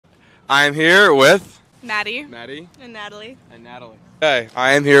I am here with Maddie. And Natalie. Okay,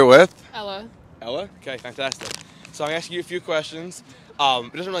 I am here with Ella. Okay, fantastic. So I'm asking you a few questions.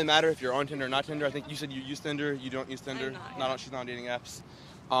 It doesn't really matter if you're on Tinder or not Tinder. I think you said you use Tinder. You don't use Tinder. I'm not. She's not on dating apps.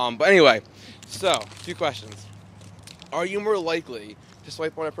 But anyway, so 2 questions. Are you more likely to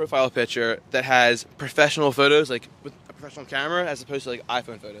swipe on a profile picture that has professional photos, like with a professional camera, as opposed to like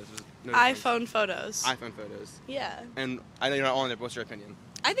iPhone photos? No iPhone photos. iPhone photos. Yeah. And I know you're not on there, but what's your opinion?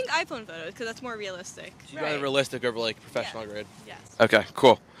 I think iPhone photos, because that's more realistic. You'd rather realistic over like professional grade? Yes. Okay,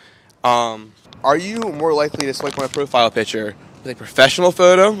 cool. Are you more likely to swipe on a profile picture with a professional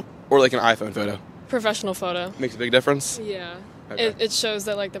photo or like an iPhone photo? Professional photo. Makes a big difference? Yeah. Okay. It shows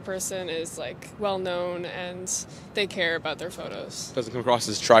that like the person is like well known and they care about their photos. Doesn't come across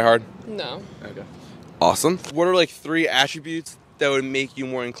as try hard? No. Okay. Awesome. What are like 3 attributes that would make you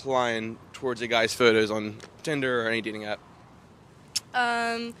more inclined towards a guy's photos on Tinder or any dating app?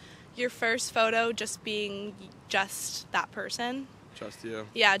 Your first photo just being just that person. Just you.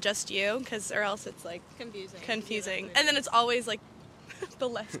 Yeah, just you, or else it's like confusing. And then it's always like the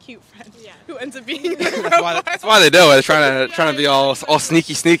less cute friend who ends up being That's why they do it. They're trying to be all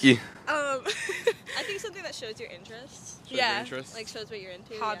sneaky. I think something that shows your interests. Shows your interests. Like shows what you're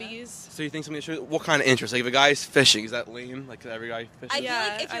into. hobbies. So you think something that shows what kind of interest? Like if a guy's fishing, is that lame? Like every guy fishing? I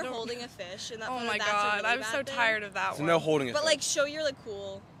feel like if I you're don't- holding a fish and that Oh photo, my that's a god, really I'm bad so thing. tired of that So one. no holding a But fish. like show your like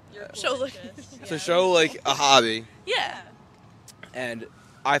cool. Your cool Show, like- interests. So show like a hobby Yeah. and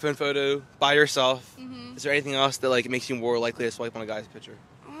iPhone photo by yourself. Mm-hmm. Is there anything else that like makes you more likely to swipe on a guy's picture?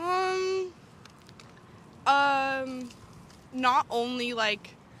 Not only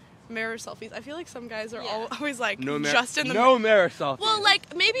like mirror selfies. I feel like some guys are always like just in the no mirror selfie. Well,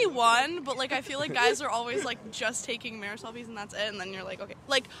 like maybe one, but like I feel like guys are always like just taking mirror selfies and that's it, and then you're like, okay,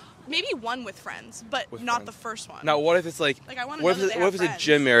 like maybe one with friends, but With not friends. the first one. Now, what if it's like Like I want to what know if that it's, they what if have it's a friends.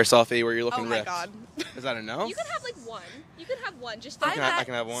 gym mirror selfie where you're looking Oh my ripped? god. Is that a no? You can have like one. You can have one. Just I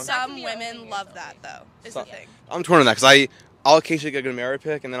can have one? That can Some be your women only love selfie. that though. Is So- the thing. I'm torn on that because I'll occasionally get a good mirror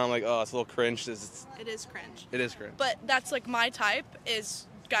pic and then I'm like, oh, it's a little cringe. It is cringe. It is cringe. But that's like my type is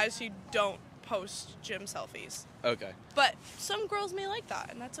guys who don't post gym selfies. Okay. But some girls may like that,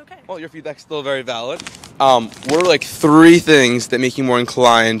 and that's okay. Well, your feedback's still very valid. What are like 3 things that make you more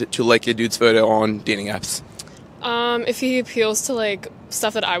inclined to like a dude's photo on dating apps? If he appeals to like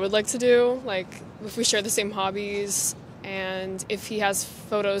stuff that I would like to do, like if we share the same hobbies, and if he has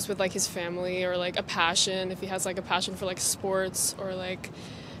photos with like his family or like a passion, if he has like a passion for like sports or like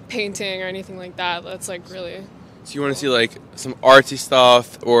painting or anything like that, that's like really. So you want to see like some artsy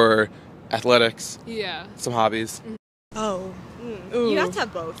stuff or athletics, Yeah. some hobbies. Oh. You have to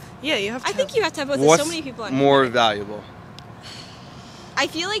have both. Yeah, you have to. I think you have to have both. What's There's so many people on more Tinder. valuable? I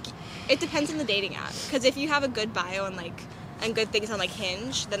feel like it depends on the dating app. Because if you have a good bio and good things on like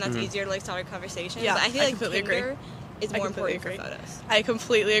Hinge, then that's easier to like start a conversation. Yeah, but I feel I like completely Tinder agree. is I more completely important for agree. photos. I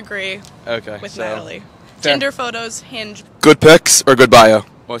completely agree Okay. with so Natalie. Fair. Tinder photos, Hinge. Good pics or good bio?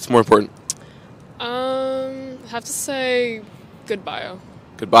 What's more important? Have to say good bio.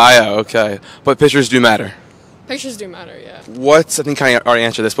 Good bio, okay. But pictures do matter. Pictures do matter, yeah. I think kind of already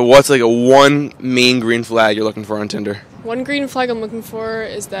answered this, but what's like a one main green flag you're looking for on Tinder? One green flag I'm looking for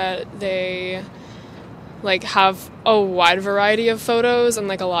is that they like have a wide variety of photos and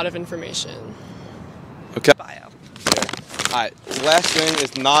like a lot of information. Okay. Bio. Alright, last thing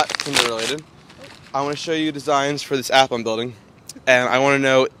is not Tinder related. I want to show you designs for this app I'm building, and I want to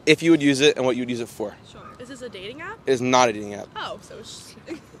know if you would use it and what you would use it for. Sure. Is this a dating app? It is not a dating app. Oh, so it's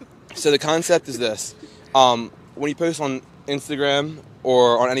So the concept is this. When you post on Instagram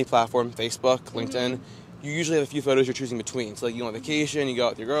or on any platform, Facebook, LinkedIn, you usually have a few photos you're choosing between. So like you go on vacation, you go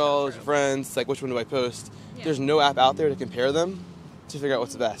out with your girls, your friends, it's like which one do I post? Yeah. There's no app out there to compare them to figure out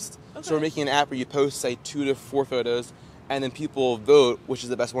what's the best. Okay. So we're making an app where you post say 2 to 4 photos and then people vote which is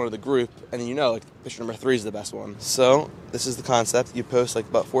the best one of the group, and then you know like picture number 3 is the best one. So this is the concept. You post like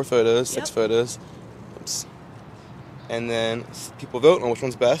about 4 photos, 6 Yep. photos. Oops. And then people vote on which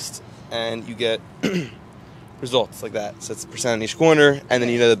one's best, and you get results like that. So it's a percent in each corner, and then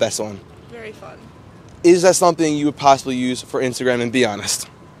you know the best one. very fun. Is that something you would possibly use for Instagram, and be honest?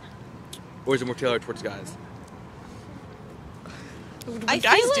 Or is it more tailored towards guys? Do I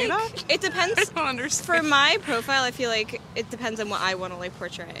guys feel do like that? it I depends. don't understand. For my profile, I feel like it depends on what I want to like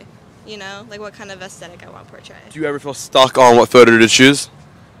portray. You know, like what kind of aesthetic I want to portray. Do you ever feel stuck on what photo to choose?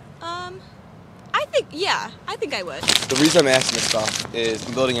 I think I would. The reason I'm asking this stuff is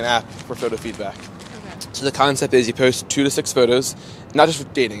I'm building an app for photo feedback. Okay. So the concept is you post 2 to 6 photos, not just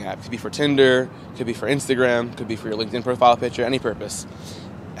for dating app. It could be for Tinder, could be for Instagram, could be for your LinkedIn profile picture, any purpose.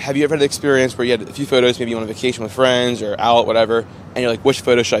 have you ever had the experience where you had a few photos, maybe you went on vacation with friends or out, whatever, and you're like, which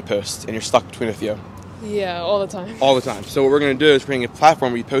photo should I post? And you're stuck between a few. Yeah, all the time. All the time. So what we're going to do is bring a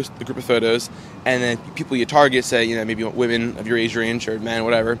platform where you post the group of photos, and then people you target, say, maybe women of your age range or men,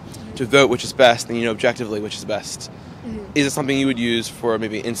 whatever, to vote which is best, and objectively which is best. Is it something you would use for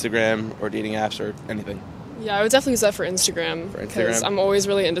maybe Instagram or dating apps or anything? Yeah, I would definitely use that for Instagram. Because I'm always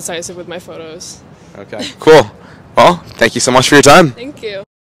really indecisive with my photos. Okay, cool. Well, thank you so much for your time. Thank you.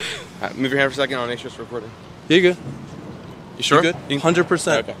 Move your hand for a second. I'll make sure it's recording. You good? You sure? You good?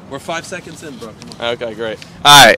 100%. Okay. We're 5 seconds in, bro. Come on. Okay, great. All right.